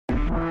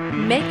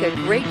Make a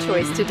great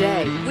choice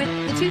today with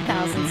the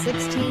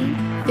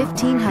 2016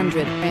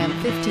 1500. Ram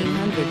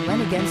 1500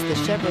 went against the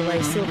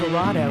Chevrolet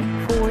Silverado,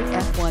 Ford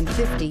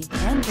F-150,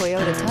 and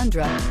Toyota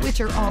Tundra,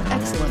 which are all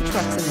excellent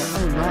trucks in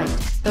their own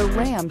right. The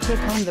Ram took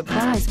home the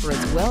prize for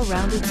its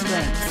well-rounded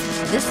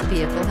strengths. This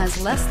vehicle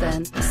has less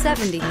than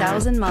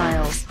 70,000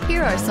 miles.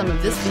 Here are some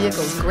of this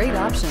vehicle's great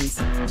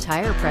options: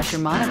 tire pressure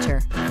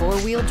monitor,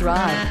 four-wheel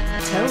drive,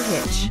 tow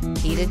hitch,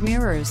 heated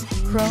mirrors,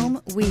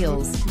 chrome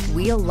wheels,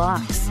 wheel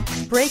locks,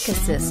 brake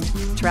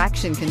assist,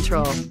 traction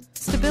control,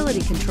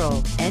 stability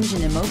control,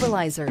 engine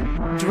immobilizer.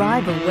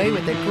 Drive away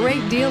with a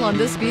great deal on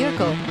this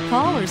vehicle.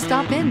 Call or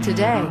stop in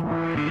today.